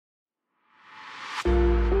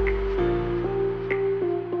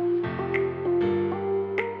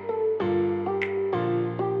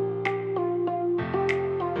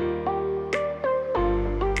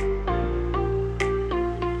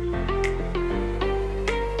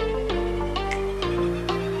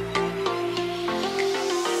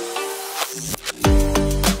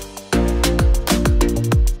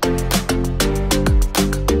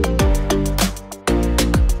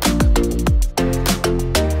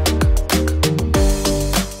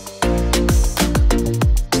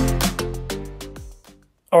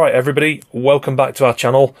Alright everybody, welcome back to our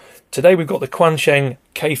channel. Today we've got the Quansheng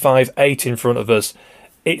K5 8 in front of us.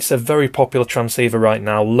 It's a very popular transceiver right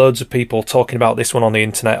now. Loads of people talking about this one on the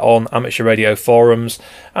internet, on amateur radio forums,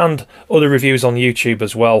 and other reviews on YouTube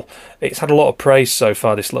as well. It's had a lot of praise so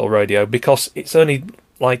far, this little radio, because it's only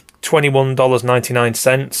like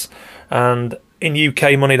 $21.99, and in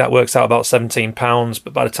UK money that works out about £17,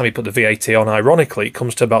 but by the time you put the VAT on, ironically, it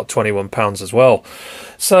comes to about £21 as well.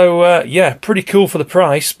 So yeah, pretty cool for the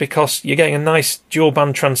price, because you're getting a nice dual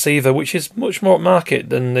band transceiver which is much more upmarket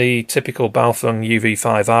than the typical Baofeng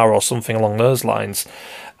UV-5R or something along those lines,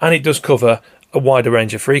 and it does cover a wider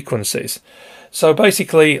range of frequencies. So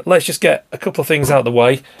basically, let's just get a couple of things out of the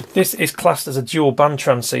way. This is classed as a dual band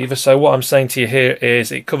transceiver, so what I'm saying to you here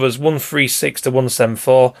is it covers 136 to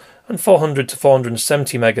 174 and 400 to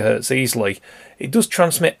 470 megahertz easily. It does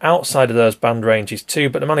transmit outside of those band ranges too,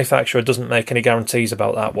 but the manufacturer doesn't make any guarantees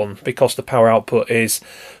about that one because the power output is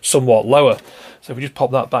somewhat lower. So if we just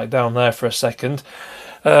pop that back down there for a second.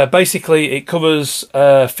 Basically, it covers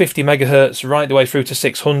 50 megahertz right the way through to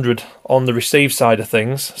 600 on the receive side of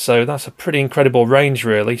things. So that's a pretty incredible range,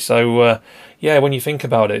 really. So yeah, when you think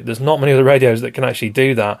about it, there's not many other radios that can actually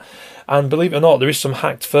do that. And believe it or not, there is some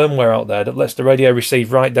hacked firmware out there that lets the radio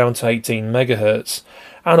receive right down to 18 megahertz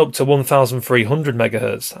and up to 1300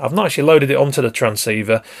 megahertz. I've not actually loaded it onto the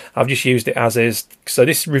transceiver. I've just used it as is. So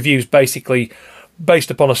this review's basically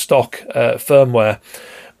based upon a stock firmware.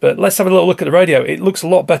 But let's have a little look at the radio. It looks a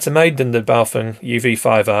lot better made than the Baofeng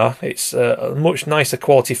UV-5R. It's a much nicer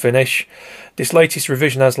quality finish. This latest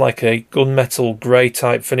revision has like a gunmetal grey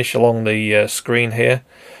type finish along the screen here.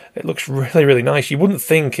 It looks really, really nice. You wouldn't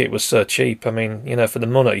think it was so cheap. I mean, you know, for the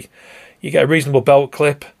money. You get a reasonable belt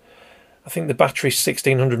clip. I think the battery's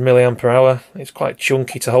 1600 milliampere hour. It's quite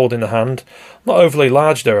chunky to hold in the hand. Not overly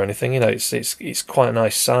large though or anything. You know, it's quite a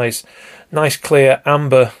nice size. Nice clear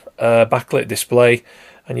amber backlit display.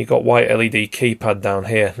 And you've got white LED keypad down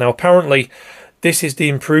here. Now apparently this is the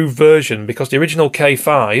improved version, because the original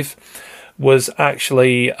K5 was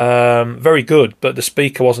actually very good, but the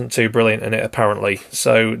speaker wasn't too brilliant in it apparently.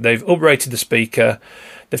 So they've uprated the speaker,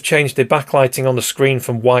 they've changed the backlighting on the screen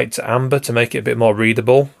from white to amber to make it a bit more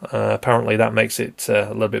readable. Apparently that makes it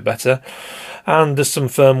a little bit better. And there's some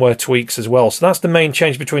firmware tweaks as well. So that's the main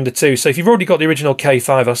change between the two. So if you've already got the original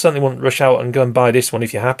K5, I certainly wouldn't rush out and go and buy this one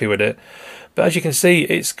if you're happy with it. But as you can see,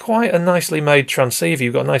 it's quite a nicely made transceiver.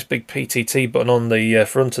 You've got a nice big PTT button on the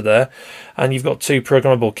front of there, and you've got two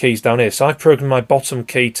programmable keys down here. So I've programmed my bottom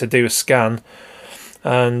key to do a scan,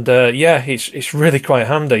 and yeah, it's really quite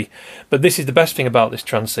handy. But this is the best thing about this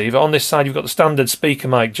transceiver. On this side, you've got the standard speaker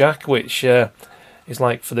mic jack, which is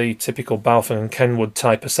like for the typical Baofeng and Kenwood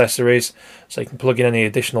type accessories. So you can plug in any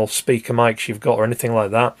additional speaker mics you've got or anything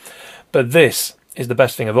like that. But this is the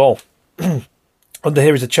best thing of all. Under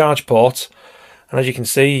here is a charge port. And as you can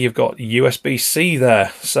see, you've got USB-C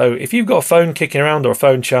there. So if you've got a phone kicking around or a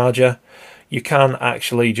phone charger, you can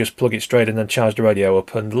actually just plug it straight in and charge the radio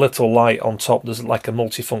up. And the little light on top, there's like a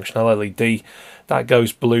multifunctional LED that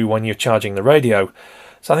goes blue when you're charging the radio.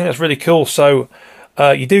 So I think that's really cool. So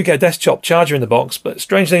you do get a desktop charger in the box, but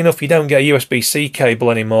strangely enough, you don't get a USB-C cable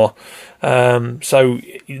anymore. So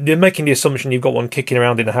they're making the assumption you've got one kicking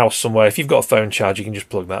around in the house somewhere. If you've got a phone charger, you can just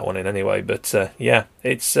plug that one in anyway. But yeah,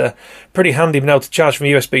 it's pretty handy being able to charge from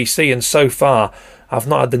USB-C, and so far I've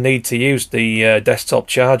not had the need to use the desktop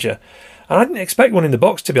charger. And I didn't expect one in the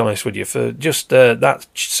box, to be honest with you, for just that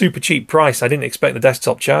super cheap price. I didn't expect the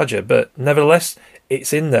desktop charger, but nevertheless,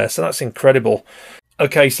 it's in there, so that's incredible.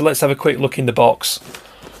 Okay, so let's have a quick look in the box.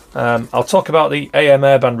 I'll talk about the AM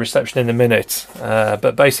AIrband reception in a minute,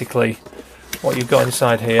 but basically what you've got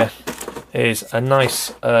inside here is a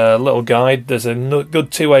nice little guide. There's a good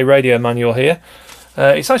two-way radio manual here.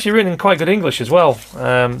 It's actually written in quite good English as well.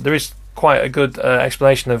 There is quite a good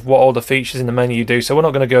explanation of what all the features in the menu do, so we're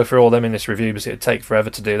not going to go through all of them in this review because it would take forever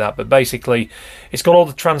to do that. But basically, it's got all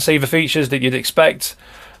the transceiver features that you'd expect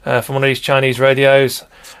from one of these Chinese radios.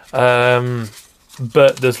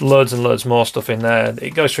 But there's loads and loads more stuff in there.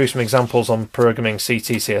 It goes through some examples on programming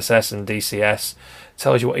CTCSS and DCS,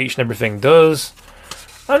 tells you what each and everything does,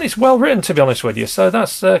 and it's well written, to be honest with you, so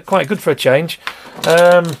that's quite good for a change.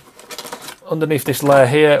 Underneath this layer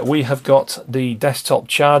here we have got the desktop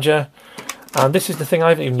charger, and this is the thing I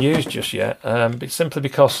haven't even used just yet, but simply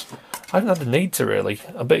because I haven't had the need to really.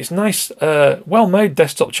 But it's nice, well made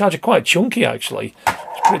desktop charger, quite chunky actually.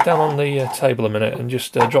 Put it down on the table a minute and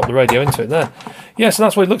just drop the radio into it there. Yeah, so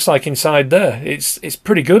that's what it looks like inside there. It's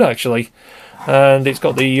pretty good actually, and it's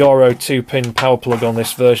got the Euro 2-pin power plug on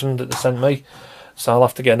this version that they sent me. so I'll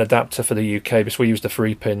have to get an adapter for the UK because we use the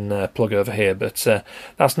 3-pin plug over here, but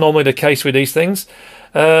that's normally the case with these things.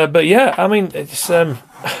 But yeah, I mean, it's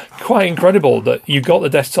quite incredible that you got the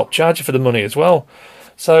desktop charger for the money as well.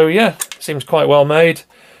 So yeah, seems quite well made,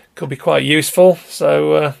 could be quite useful,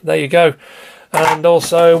 so there you go. And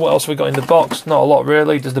also, what else have we got in the box? Not a lot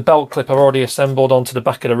really. There's the belt clip I've already assembled onto the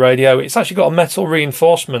back of the radio. It's actually got a metal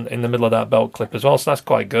reinforcement in the middle of that belt clip as well, so that's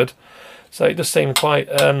quite good. So it does seem quite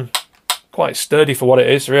sturdy for what it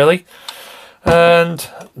is, really. And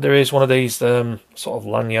there is one of these sort of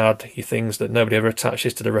lanyard-y things that nobody ever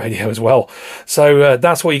attaches to the radio as well. So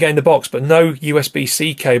that's what you get in the box, but no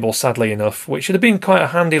USB-C cable, sadly enough, which should have been quite a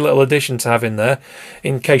handy little addition to have in there,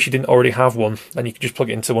 in case you didn't already have one. Then you could just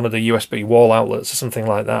plug it into one of the USB wall outlets or something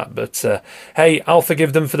like that. But hey, I'll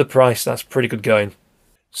forgive them for the price. That's pretty good going.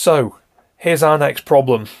 So here's our next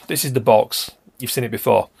problem. This is the box. You've seen it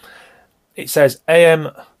before. It says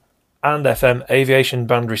AM and FM aviation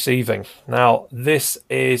band receiving. Now this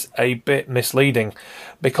is a bit misleading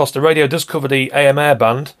because the radio does cover the AM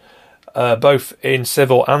airband, both in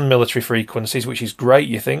civil and military frequencies, which is great,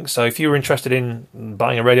 you think. So if you were interested in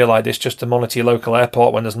buying a radio like this just to monitor your local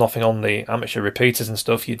airport when there's nothing on the amateur repeaters and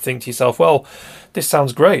stuff, you'd think to yourself, well, this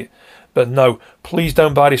sounds great. But no, please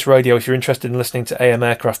don't buy this radio if you're interested in listening to AM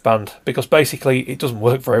aircraft band, because basically it doesn't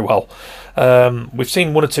work very well. We've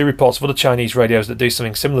seen one or two reports of other Chinese radios that do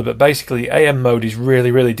something similar, but basically AM mode is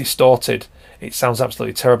really, really distorted. It sounds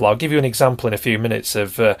absolutely terrible. I'll give you an example in a few minutes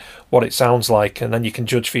of what it sounds like, and then you can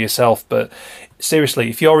judge for yourself. But seriously,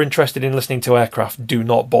 if you're interested in listening to aircraft, do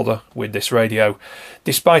not bother with this radio.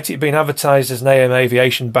 Despite it being advertised as an AM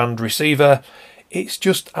aviation band receiver, it's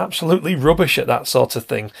just absolutely rubbish at that sort of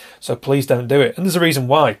thing. So please don't do it. And there's a reason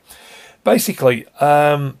why. Basically,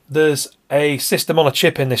 there's a system on a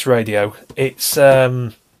chip in this radio. It's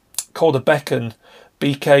called a Beacon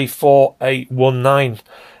BK4819.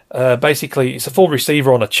 Basically, it's a full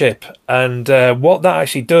receiver on a chip. And what that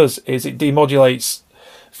actually does is it demodulates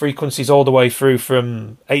frequencies all the way through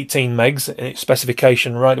from 18 megs in its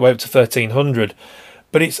specification right the way up to 1300.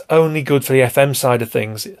 But it's only good for the FM side of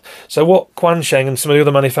things. So what Quansheng and some of the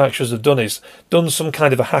other manufacturers have done is done some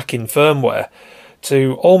kind of a hack in firmware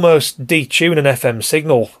to almost detune an FM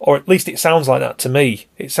signal, or at least it sounds like that to me.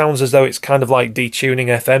 It sounds as though it's kind of like detuning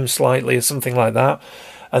FM slightly or something like that.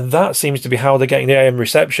 And that seems to be how they're getting the AM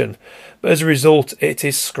reception. But as a result, it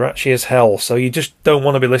is scratchy as hell. So you just don't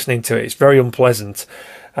want to be listening to it. It's very unpleasant.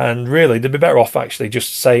 And really, they'd be better off actually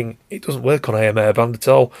just saying it doesn't work on AM airband at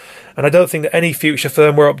all. And I don't think that any future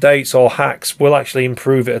firmware updates or hacks will actually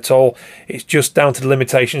improve it at all. It's just down to the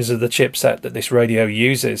limitations of the chipset that this radio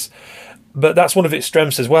uses. But that's one of its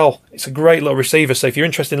strengths as well. It's a great little receiver. So if you're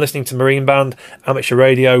interested in listening to marine band, amateur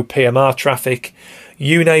radio, PMR traffic,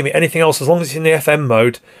 you name it, anything else, as long as it's in the FM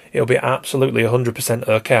mode, it'll be absolutely 100%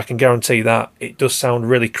 okay. I can guarantee that. It does sound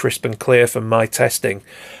really crisp and clear from my testing.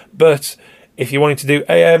 But if you're wanting to do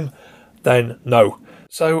AM, then no.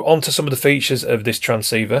 So on to some of the features of this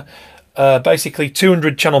transceiver. Basically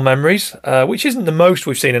 200 channel memories, which isn't the most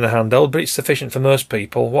we've seen in a handheld, but it's sufficient for most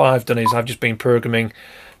people. What I've done is I've just been programming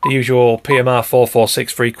the usual PMR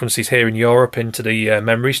 446 frequencies here in Europe into the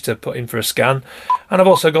memories to put in for a scan. And I've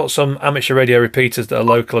also got some amateur radio repeaters that are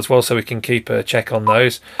local as well, so we can keep a check on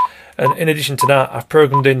those. And in addition to that, I've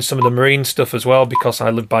programmed in some of the marine stuff as well, because I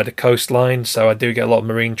live by the coastline, so I do get a lot of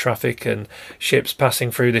marine traffic and ships passing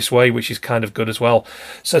through this way, which is kind of good as well.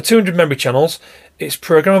 So 200 memory channels. It's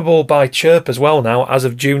programmable by Chirp as well now, as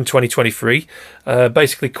of June 2023.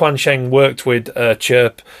 Basically, Quansheng worked with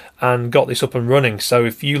Chirp and got this up and running. So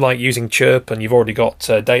if you like using Chirp and you've already got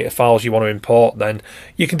data files you want to import, then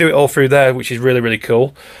you can do it all through there, which is really, really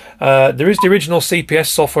cool. There is the original CPS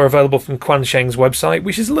software available from Quansheng's website,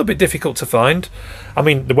 which is a little bit difficult to find. I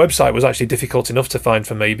mean, the website was actually difficult enough to find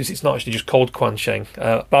for me because it's not actually just called Quansheng.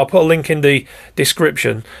 But I'll put a link in the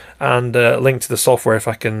description and a link to the software if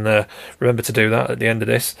I can remember to do that at the end of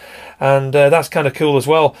this. And that's kind of cool as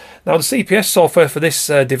well. Now, the CPS software for this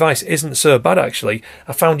device isn't so bad, actually.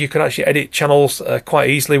 I found you could actually edit channels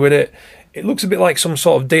quite easily with it. It looks a bit like some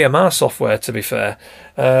sort of DMR software, to be fair.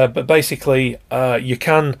 But basically, you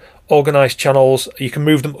can organise channels. You can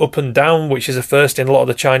move them up and down, which is a first in a lot of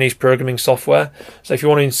the Chinese programming software. So if you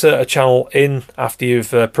want to insert a channel in after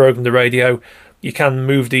you've programmed the radio, you can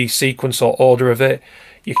move the sequence or order of it.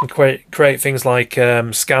 You can create things like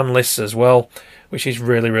scan lists as well, which is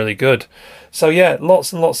really, really good. So yeah,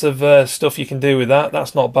 lots and lots of stuff you can do with that.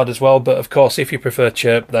 That's not bad as well. But of course, if you prefer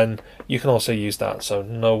Chirp, then you can also use that. So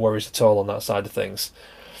no worries at all on that side of things.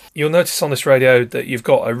 You'll notice on this radio that you've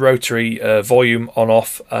got a rotary volume on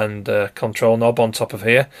off and control knob on top of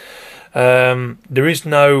here. There is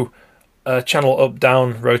no a channel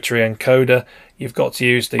up-down rotary encoder, you've got to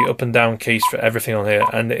use the up and down keys for everything on here,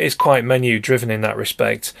 and it is quite menu driven in that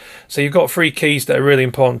respect. So you've got 3 keys that are really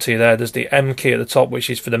important to you there. There's the M key at the top, which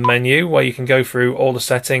is for the menu, where you can go through all the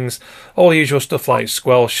settings, all the usual stuff like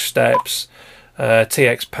squelch, steps,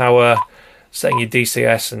 TX power, setting your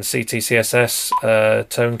DCS and CTCSS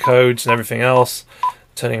tone codes and everything else,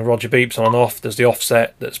 turning Roger beeps on and off. There's the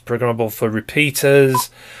offset that's programmable for repeaters,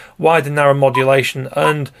 wide and narrow modulation,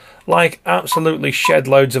 and like absolutely shed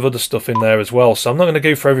loads of other stuff in there as well. So I'm not going to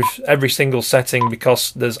go for every single setting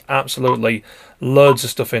because there's absolutely loads of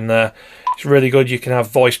stuff in there. It's really good. You can have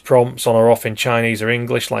voice prompts on or off in Chinese or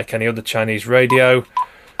English like any other Chinese radio.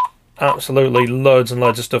 Absolutely loads and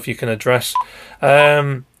loads of stuff you can address.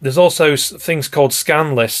 There's also things called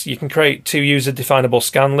scan lists. You can create 2 user definable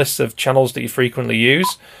scan lists of channels that you frequently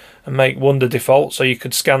use and make one the default. So you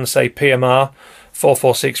could scan, say, PMR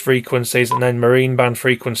 446 frequencies and then marine band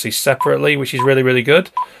frequencies separately, which is really, really good.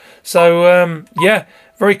 So yeah,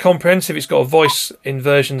 very comprehensive. It's got a voice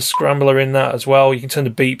inversion scrambler in that as well. You can turn the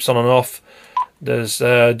beeps on and off. There's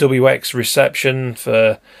WX reception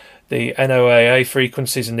for the NOAA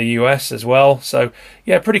frequencies in the US as well. So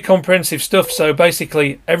yeah, pretty comprehensive stuff. So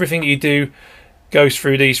basically everything you do goes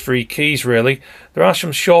through these 3 keys really. There are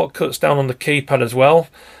some shortcuts down on the keypad as well.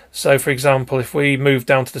 So for example, if we move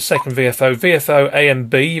down to the second VFO, VFO A and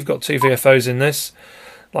B, you've got 2 VFOs in this.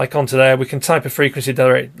 Like onto there, we can type a frequency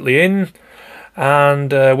directly in,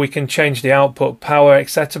 and we can change the output power,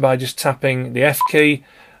 etc. by just tapping the F key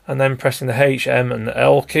and then pressing the H, M and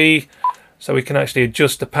L key. So we can actually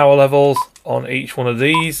adjust the power levels on each one of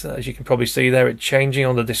these. As you can probably see there, it's changing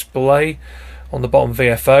on the display on the bottom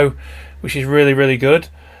VFO, which is really, really good.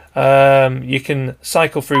 You can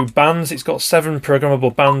cycle through bands. It's got 7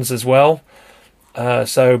 programmable bands as well.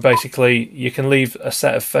 So basically you can leave a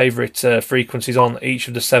set of favourite frequencies on each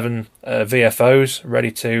of the 7 VFOs ready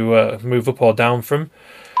to move up or down from.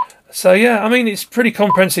 So yeah, I mean, it's pretty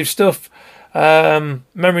comprehensive stuff.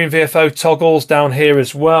 Memory and VFO toggles down here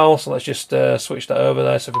as well, so let's just switch that over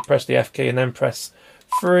there. So if we press the F key and then press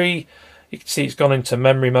 3, you can see it's gone into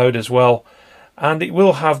memory mode as well, and it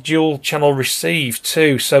will have dual channel receive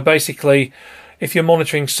too. So basically if you're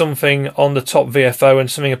monitoring something on the top VFO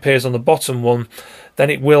and something appears on the bottom one, then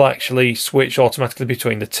it will actually switch automatically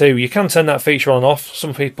between the 2. You can turn that feature on and off.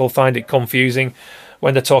 Some people find it confusing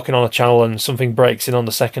when they're talking on a channel and something breaks in on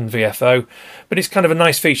the second VFO, but it's kind of a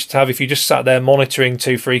nice feature to have if you just sat there monitoring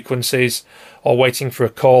 2 frequencies or waiting for a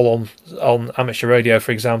call on amateur radio,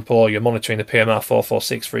 for example, or you're monitoring the PMR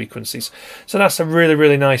 446 frequencies. So that's a really,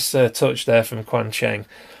 really nice touch there from Quansheng.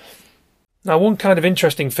 Now, one kind of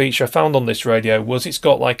interesting feature I found on this radio was it's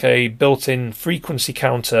got like a built-in frequency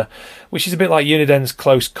counter, which is a bit like Unident's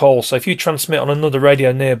close call. So if you transmit on another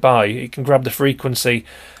radio nearby, it can grab the frequency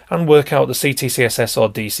and work out the CTCSS or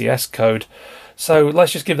DCS code. So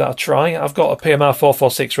let's just give that a try. I've got a PMR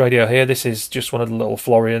 446 radio here. This is just one of the little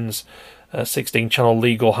Florian's 16 channel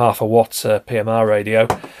legal 1/2 watt PMR radio.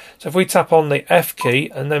 So if we tap on the F key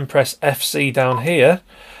and then press FC down here,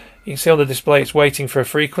 you can see on the display it's waiting for a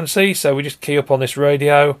frequency. So we just key up on this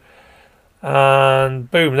radio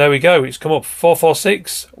and boom, there we go. It's come up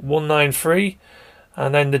 446193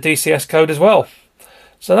 and then the DCS code as well.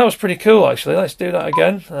 So that was pretty cool actually. Let's do that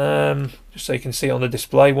again, just so you can see it on the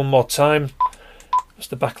display one more time.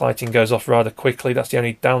 Just the backlighting goes off rather quickly. That's the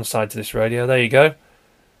only downside to this radio. There you go.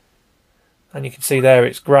 And you can see there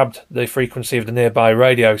it's grabbed the frequency of the nearby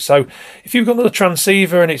radio. So if you've got another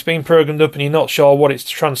transceiver and it's been programmed up and you're not sure what it's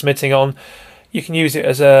transmitting on, you can use it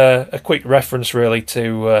as a quick reference really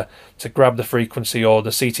to grab the frequency or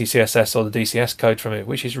the CTCSS or the DCS code from it,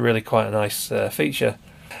 which is really quite a nice feature.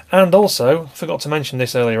 And also, forgot to mention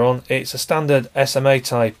this earlier on, it's a standard SMA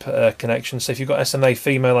type connection. So if you've got SMA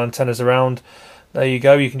female antennas around, there you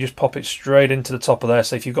go, you can just pop it straight into the top of there.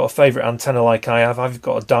 So if you've got a favourite antenna like I have, I've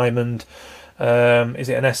got a diamond, is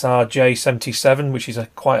it an SRJ77, which is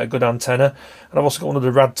quite a good antenna, and I've also got one of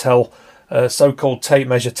the Radtel so-called tape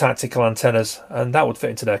measure tactical antennas, and that would fit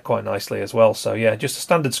into there quite nicely as well. So yeah, just a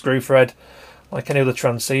standard screw thread like any other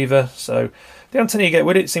transceiver. So the antenna you get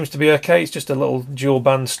with it seems to be okay. It's just a little dual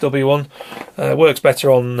band stubby one. Works better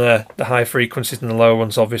on the higher frequencies than the lower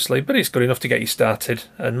ones obviously, but it's good enough to get you started,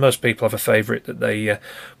 and most people have a favourite that they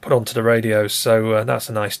put onto the radios, so that's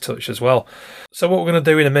a nice touch as well. So what we're going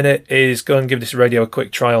to do in a minute is go and give this radio a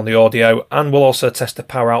quick try on the audio, and we'll also test the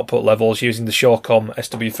power output levels using the Shawcom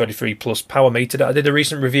SW33 Plus power meter that I did a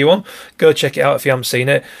recent review on. Go check it out if you haven't seen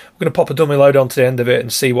it. We're going to pop a dummy load onto the end of it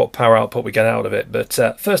and see what power output we get out of it. But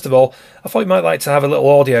first of all, I thought you might like to have a little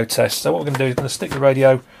audio test. So what we're going to do is going to stick the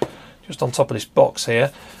radio just on top of this box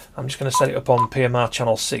here. I'm just going to set it up on PMR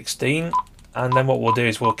channel 16, and then what we'll do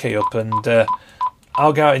is we'll key up, and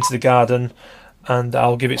I'll go out into the garden and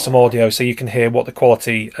I'll give it some audio so you can hear what the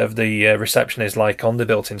quality of the reception is like on the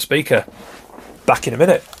built-in speaker. Back in a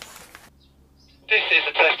minute. This is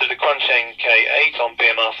a test of the Quansheng K8 on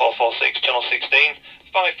PMR 446 channel 16.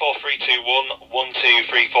 54321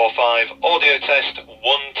 12345. Audio test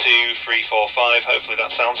 12345. Hopefully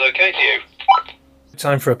that sounds okay to you.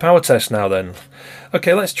 Time for a power test now then.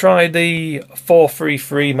 Okay, let's try the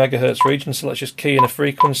 433 megahertz region. So let's just key in a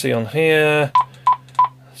frequency on here.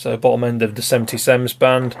 So bottom end of the 70 sems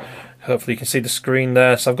band. Hopefully you can see the screen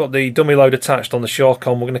there. So I've got the dummy load attached on the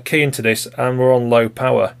Shawcom. We're going to key into this and we're on low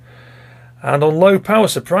power. And on low power,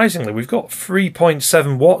 surprisingly, we've got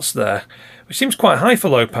 3.7 watts there, which seems quite high for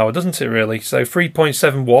low power, doesn't it really? So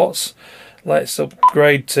 3.7 watts. Let's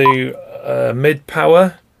upgrade to mid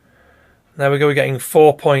power. There we go, we're getting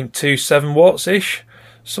 4.27 watts-ish,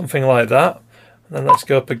 something like that. And then let's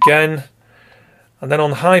go up again. And then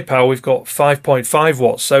on high power, we've got 5.5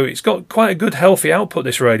 watts. So it's got quite a good healthy output,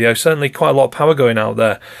 this radio. Certainly quite a lot of power going out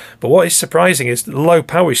there. But what is surprising is that the low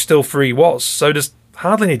power is still 3 watts. So there's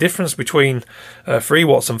hardly any difference between 3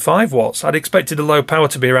 watts and 5 watts. I'd expected the low power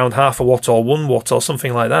to be around half a watt or 1 watt or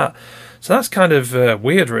something like that. So that's kind of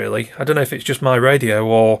weird, really. I don't know if it's just my radio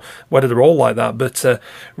or whether they're all like that, but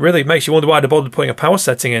really it makes you wonder why they bothered putting a power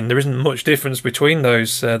setting in. There isn't much difference between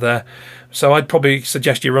those there. So I'd probably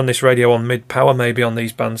suggest you run this radio on mid-power maybe on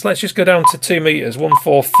these bands. Let's just go down to 2 meters,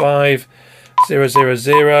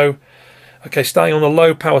 145,000. Okay, starting on the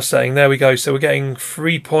low power setting, there we go. So we're getting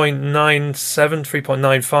 3.97,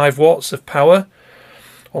 3.95 watts of power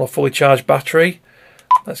on a fully charged battery.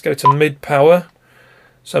 Let's go to mid-power.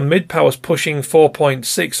 So mid-power's pushing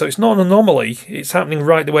 4.6, so it's not an anomaly. It's happening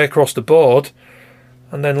right the way across the board.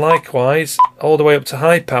 And then likewise, all the way up to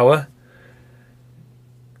high power,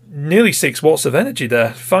 nearly 6 watts of energy there.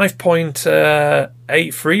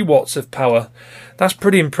 5.83 watts of power. That's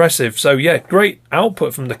pretty impressive. So yeah, great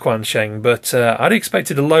output from the Quansheng, but I'd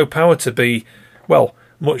expected the low power to be, well,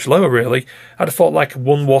 much lower really. I'd have thought like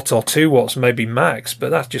 1 watt or 2 watts maybe max,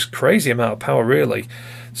 but that's just crazy amount of power really.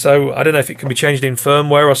 So I don't know if it can be changed in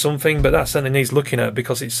firmware or something, but that certainly needs looking at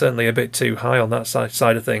because it's certainly a bit too high on that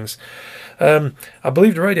side of things. I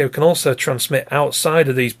believe the radio can also transmit outside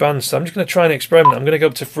of these bands, so I'm just going to try an experiment. I'm going to go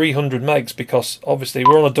up to 300 megs because obviously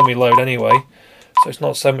we're on a dummy load anyway, so it's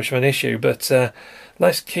not so much of an issue. But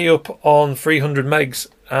let's key up on 300 megs,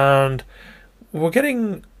 and we're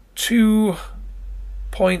getting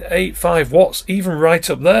 2.85 watts, even right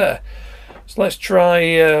up there. So let's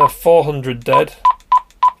try 400 dead.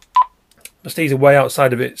 Just easy way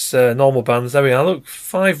outside of its normal bands. There we are. Look,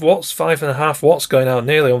 5 watts, 5.5 watts going out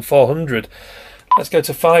nearly on 400. Let's go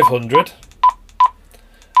to 500.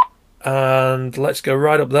 And let's go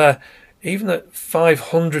right up there. Even at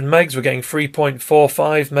 500 megs, we're getting 3.45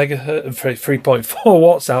 megahertz, 3.4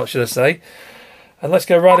 watts out, should I say. And let's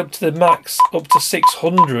go right up to the max, up to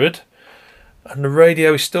 600. And the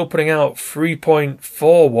radio is still putting out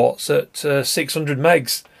 3.4 watts at 600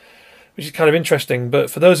 megs. Which is kind of interesting,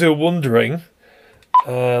 but for those who are wondering,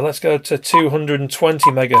 let's go to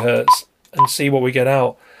 220 megahertz and see what we get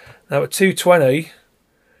out. Now at 220,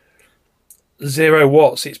 0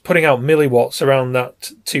 watts, it's putting out milliwatts around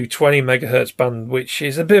that 220 megahertz band, which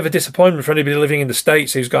is a bit of a disappointment for anybody living in the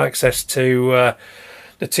States who's got access to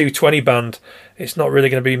the 220 band. It's not really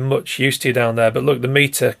going to be much use to you down there, but look, the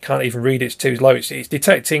meter can't even read it's too low. It's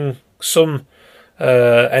detecting some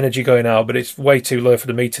energy going out, but it's way too low for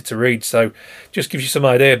the meter to read, so just gives you some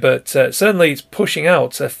idea. But certainly it's pushing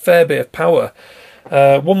out a fair bit of power.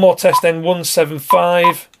 One more test then,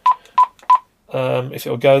 175, if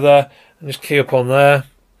it'll go there, and just key up on there.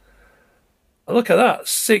 And look at that,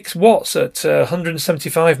 6 watts at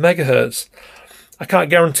 175 megahertz. I can't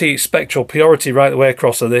guarantee it's spectral purity right the way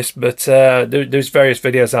across of this, but there's various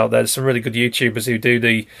videos out there. There's some really good YouTubers who do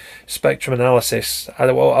the spectrum analysis.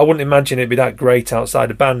 I wouldn't imagine it'd be that great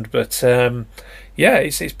outside the band, but yeah,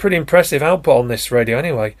 it's pretty impressive output on this radio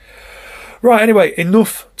anyway. Right, anyway,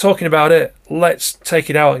 enough talking about it. Let's take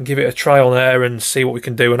it out and give it a try on air and see what we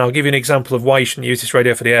can do. And I'll give you an example of why you shouldn't use this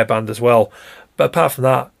radio for the airband as well. But apart from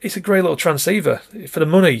that, it's a great little transceiver. For the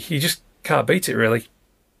money, you just can't beat it really.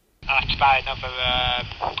 I have to buy another,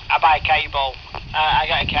 I buy a cable, I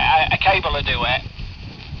got a cable to do it,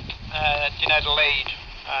 you know, the lead,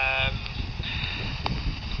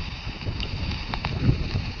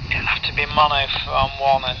 it'll have to be mono on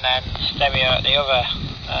one and then stereo at the other,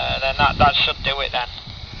 then that should do it then.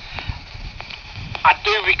 I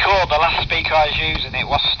do record the last speaker I was using, it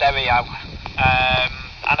was stereo, I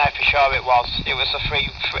know for sure it was a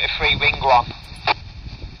free ring one.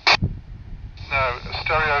 No, a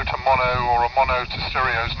stereo to mono or a mono to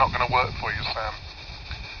stereo is not going to work for you, Sam.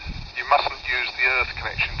 You mustn't use the earth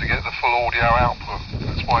connection to get the full audio output.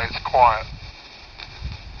 That's why it's quiet.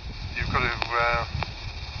 You've got to,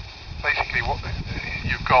 basically what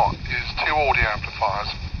you've got is two audio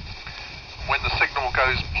amplifiers. When the signal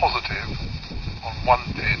goes positive on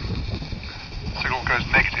one pin, the signal goes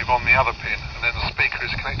negative on the other pin, and then the speaker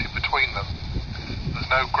is connected between them. There's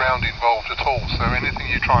no ground involved at all, so anything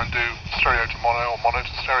you try and do stereo to mono or mono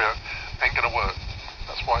to stereo ain't going to work.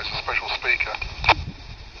 That's why it's a special speaker.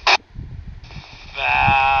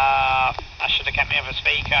 I should have kept me other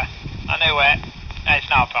speaker. I knew it. It's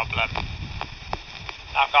no problem.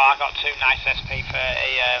 I've got two nice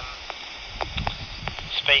SP30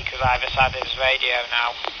 speakers either side of his radio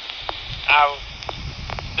now.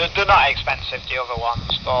 They're not expensive, the other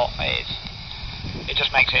ones, but it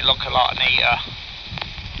just makes it look a lot neater.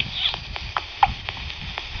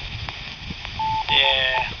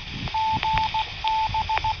 Yeah.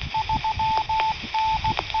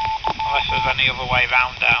 Unless there's any other way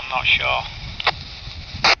round there, I'm not sure.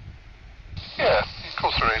 Yeah, of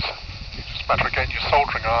course there is. It's just a matter of getting your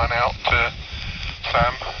soldering iron out,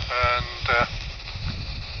 Sam, and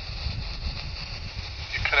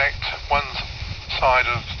you connect one side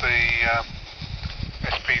of the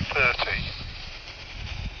SP30.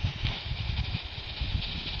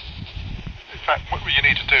 In fact, what you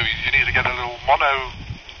need to do is you need to get a little mono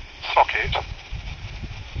socket,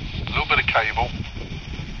 a little bit of cable,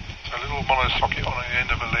 so a little mono socket on the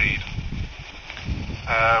end of a lead,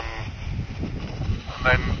 and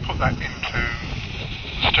then put that into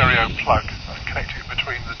the stereo plug and connect it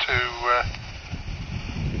between the two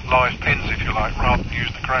live pins, if you like, rather than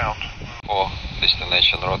use the ground. For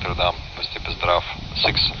destination Rotterdam, Пусти поздрав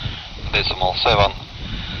 6.7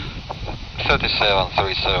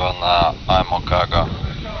 3737 I'm Okaga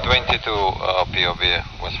 22 POV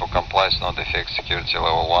with full compliance, no defects, security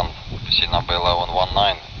level 1, PC number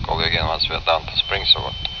 1119. Call you again once we are down to Springs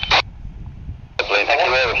over. Thank you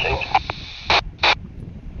very much.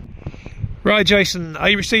 Right, Jason, are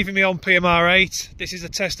you receiving me on PMR8? This is a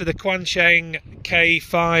test of the Quansheng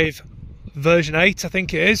K5 version 8, I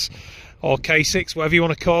think it is, or K6, whatever you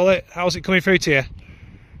want to call it. How's it coming through to you?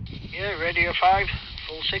 Yeah, radio 5,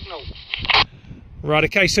 full signal. Right,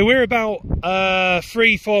 okay, so we're about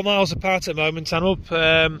 3-4 miles apart at the moment, and up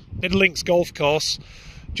Mid-Links Golf Course,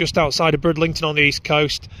 just outside of Bridlington on the east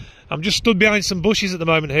coast. I'm just stood behind some bushes at the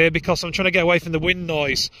moment here because I'm trying to get away from the wind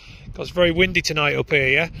noise, because it's very windy tonight up here,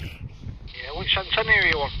 yeah? Yeah, which antenna are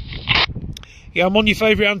you on? Yeah, I'm on your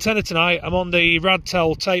favourite antenna tonight. I'm on the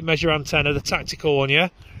Handheld tape measure antenna, the tactical one, yeah?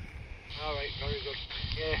 Alright, very good.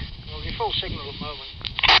 Yeah, well, you're full signal at the moment.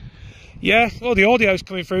 Yeah, well, the audio's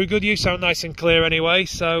coming through good. You sound nice and clear anyway,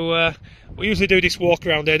 so we usually do this walk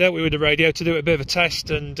around here, don't we, with the radio to do a bit of a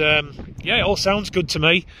test, and yeah, it all sounds good to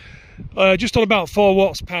me. Just on about 4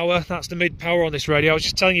 watts power, that's the mid power on this radio. I was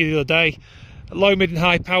just telling you the other day, low, mid and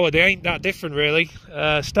high power, they ain't that different really.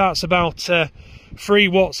 Starts about 3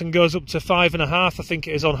 watts and goes up to 5.5, I think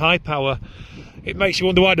it is, on high power. It makes you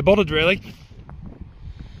wonder why they bothered, really.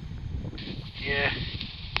 Yeah.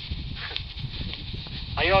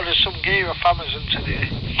 I ordered some gear off Amazon today.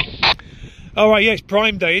 Oh right, yeah, it's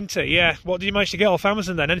Prime Day, isn't it? Yeah. What did you manage to get off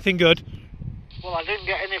Amazon then? Anything good? Well, I didn't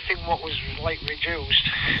get anything what was like reduced,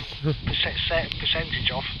 certain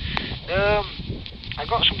percentage off. I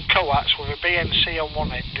got some coax with a BNC on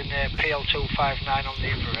one end and a PL259 on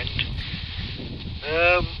the other end.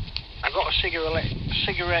 I got a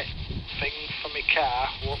cigarette thing for my car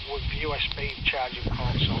with USB charging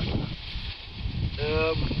ports on.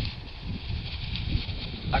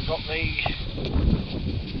 I got the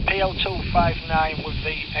PL259 with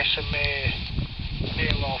the SMA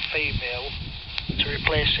male or female to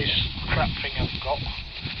replace this crap thing I've got.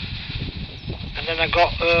 And then I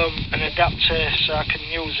got an adapter so I can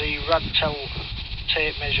use the Handheld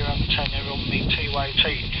tape measure antenna on the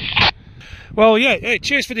TYT. Well, yeah,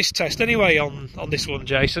 cheers for this test anyway on this one,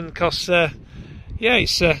 Jason, because yeah,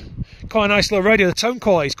 it's quite a nice little radio. The tone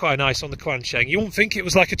quality is quite nice on the Quansheng. You wouldn't think it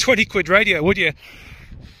was like a 20 quid radio, would you?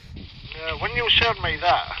 When you showed me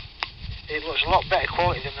that, it looks a lot better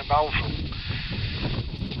quality than the Baofeng.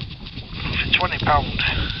 For £20.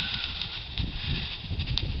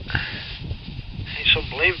 It's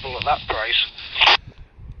unbelievable at that price.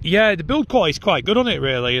 Yeah, the build quality is quite good on it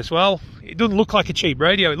really as well. It doesn't look like a cheap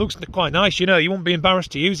radio. It looks quite nice, you know. You won't be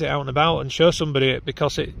embarrassed to use it out and about and show somebody it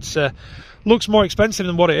because it looks more expensive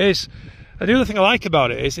than what it is. And the other thing I like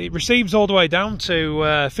about it is it receives all the way down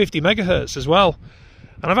to 50 megahertz as well.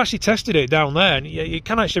 And I've actually tested it down there, and you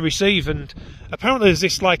can actually receive, and apparently there's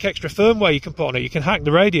this like extra firmware you can put on it. You can hack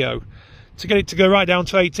the radio to get it to go right down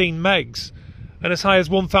to 18 megs and as high as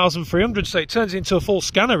 1,300. So it turns it into a full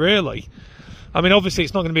scanner, really. I mean, obviously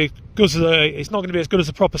it's not going to be as good as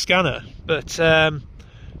a proper scanner, but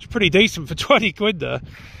it's pretty decent for 20 quid there.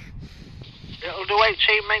 It'll do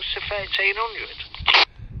 18 megs to 1,300.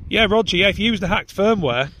 Yeah, Roger. Yeah, if you use the hacked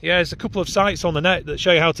firmware, yeah, there's a couple of sites on the net that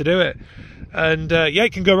show you how to do it, and yeah,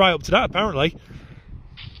 it can go right up to that apparently.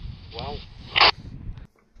 Wow.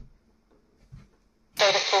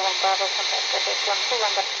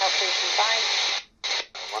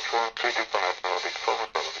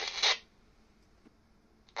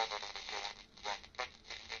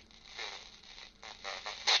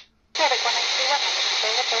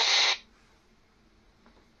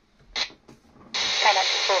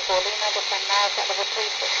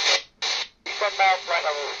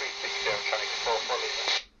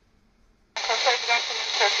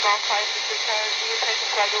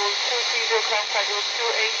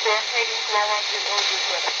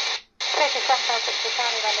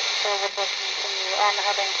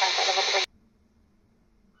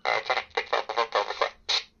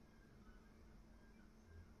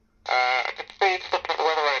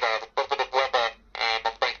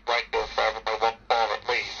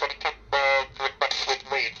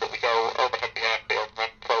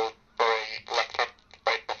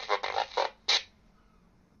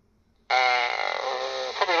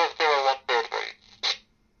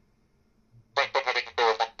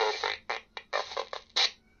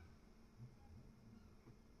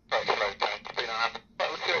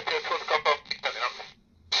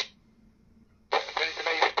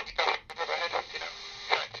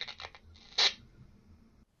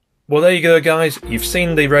 Well, there you go, guys. You've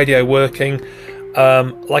seen the radio working.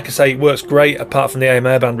 Like I say, it works great apart from the AM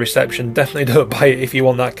AIrband reception. Definitely don't buy it if you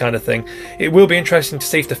want that kind of thing. It will be interesting to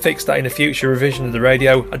see if they fix that in a future revision of the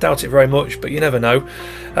radio. I doubt it very much, but you never know.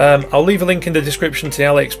 I'll leave a link in the description to the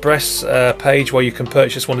Aliexpress page where you can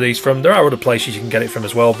purchase one of these from. There are other places you can get it from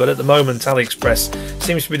as well, but at the moment Aliexpress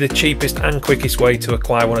seems to be the cheapest and quickest way to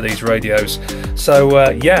acquire one of these radios.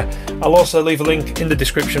 So yeah, I'll also leave a link in the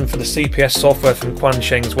description for the CPS software from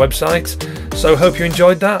Quansheng's website. So hope you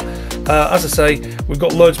enjoyed that. As I say, we've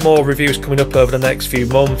got loads more reviews coming up over the next few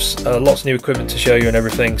months, lots of new equipment to show you and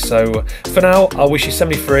everything. So for now, I'll wish you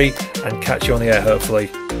 73 and catch you on the air hopefully.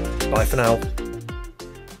 Bye for now.